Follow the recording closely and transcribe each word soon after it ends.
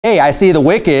hey, I see the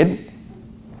wicked.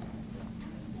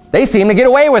 They seem to get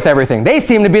away with everything. They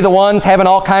seem to be the ones having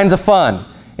all kinds of fun.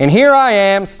 And here I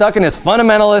am, stuck in this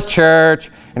fundamentalist church,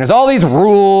 and there's all these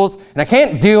rules, and I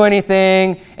can't do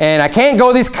anything, and I can't go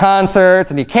to these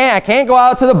concerts, and I can't go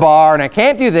out to the bar, and I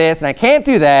can't do this, and I can't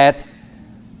do that.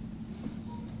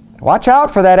 Watch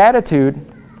out for that attitude.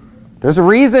 There's a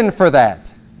reason for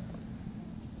that.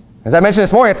 As I mentioned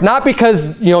this morning, it's not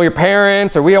because, your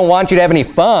parents or we don't want you to have any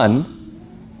fun.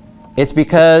 It's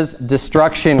because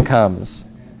destruction comes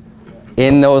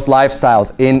in those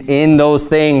lifestyles, in those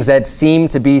things that seem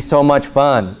to be so much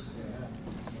fun.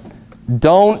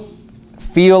 Don't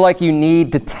feel like you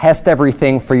need to test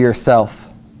everything for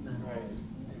yourself.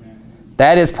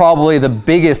 That is probably the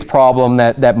biggest problem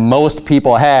that most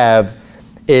people have,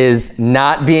 is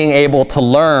not being able to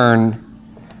learn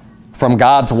from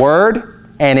God's Word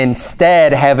and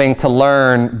instead having to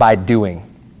learn by doing,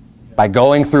 by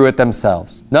going through it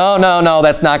themselves. No,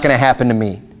 that's not going to happen to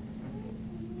me.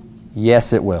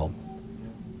 Yes, it will.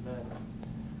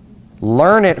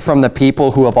 Learn it from the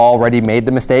people who have already made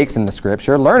the mistakes in the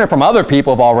Scripture. Learn it from other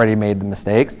people who have already made the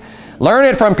mistakes. Learn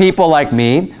it from people like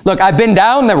me. Look, I've been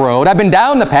down the road. I've been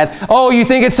down the path. Oh, you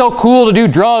think it's so cool to do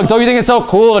drugs. Oh, you think it's so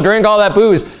cool to drink all that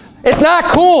booze. It's not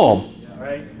cool.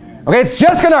 Okay, it's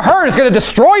just going to hurt. It's going to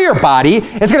destroy your body.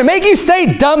 It's going to make you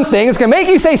say dumb things. It's going to make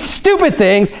you say stupid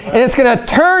things. And it's going to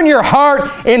turn your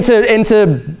heart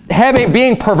into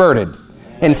being perverted.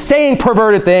 And saying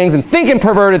perverted things and thinking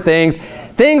perverted things,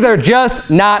 things that are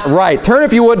just not right. Turn,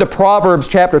 if you would, to Proverbs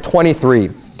chapter 23.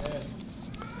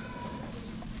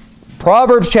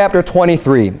 Proverbs chapter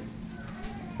 23.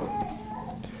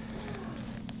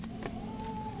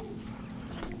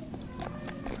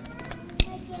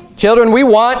 Children, we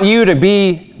want you to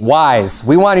be wise.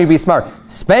 We want you to be smart.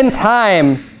 Spend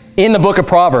time in the book of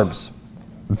Proverbs.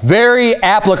 Very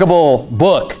applicable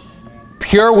book.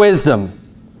 Pure wisdom.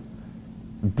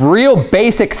 Real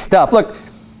basic stuff. Look,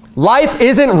 life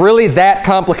isn't really that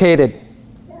complicated.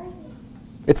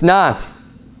 It's not.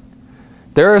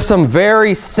 There are some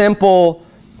very simple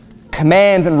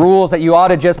commands and rules that you ought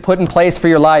to just put in place for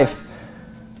your life.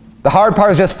 The hard part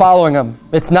is just following them.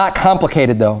 It's not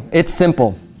complicated, though. It's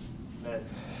simple.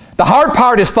 The hard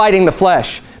part is fighting the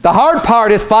flesh. The hard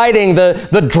part is fighting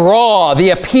the draw,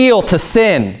 the appeal to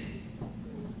sin.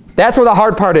 That's where the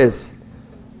hard part is.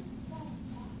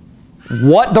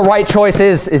 What the right choice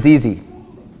is easy.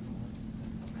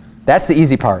 That's the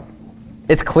easy part.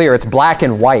 It's clear. It's black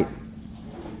and white.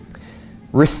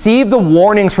 Receive the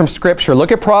warnings from Scripture.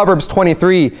 Look at Proverbs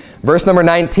 23, verse number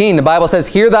 19. The Bible says,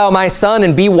 "Hear thou, my son,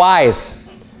 and be wise,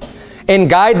 and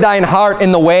guide thine heart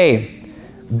in the way.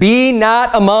 Be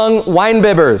not among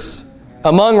winebibbers,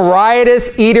 among riotous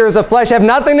eaters of flesh." Have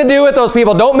nothing to do with those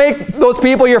people. Don't make those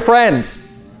people your friends.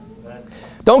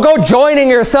 Don't go joining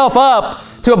yourself up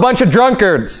to a bunch of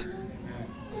drunkards.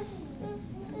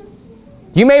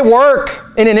 You may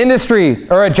work in an industry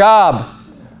or a job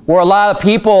where a lot of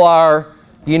people are,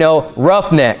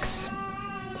 roughnecks.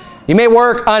 You may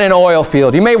work on an oil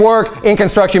field. You may work in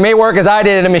construction. You may work, as I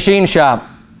did, in a machine shop,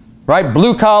 right?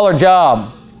 Blue-collar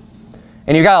job.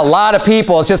 And you got a lot of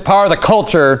people, it's just part of the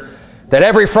culture, that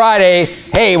every Friday,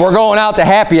 hey, we're going out to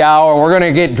happy hour and we're going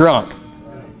to get drunk.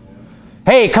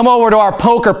 Hey, come over to our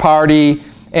poker party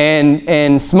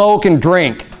and smoke and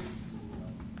drink.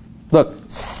 Look,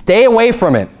 stay away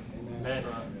from it.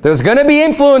 There's going to be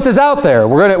influences out there.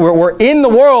 We're in the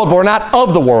world, but we're not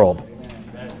of the world.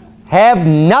 Have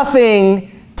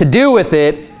nothing to do with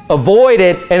it. Avoid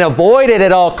it, and avoid it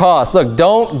at all costs. Look,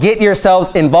 don't get yourselves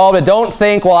involved. Don't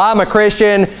think, well, I'm a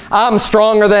Christian. I'm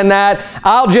stronger than that.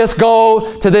 I'll just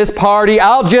go to this party.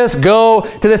 I'll just go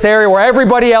to this area where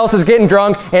everybody else is getting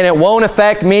drunk, and it won't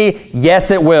affect me. Yes,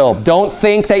 it will. Don't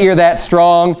think that you're that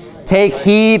strong. Take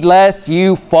heed lest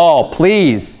you fall,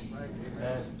 please.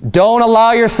 Don't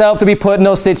allow yourself to be put in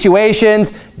those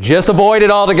situations. Just avoid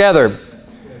it altogether.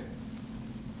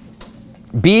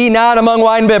 Be not among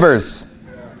winebibbers.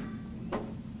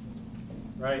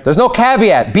 There's no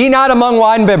caveat. Be not among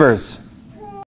winebibbers.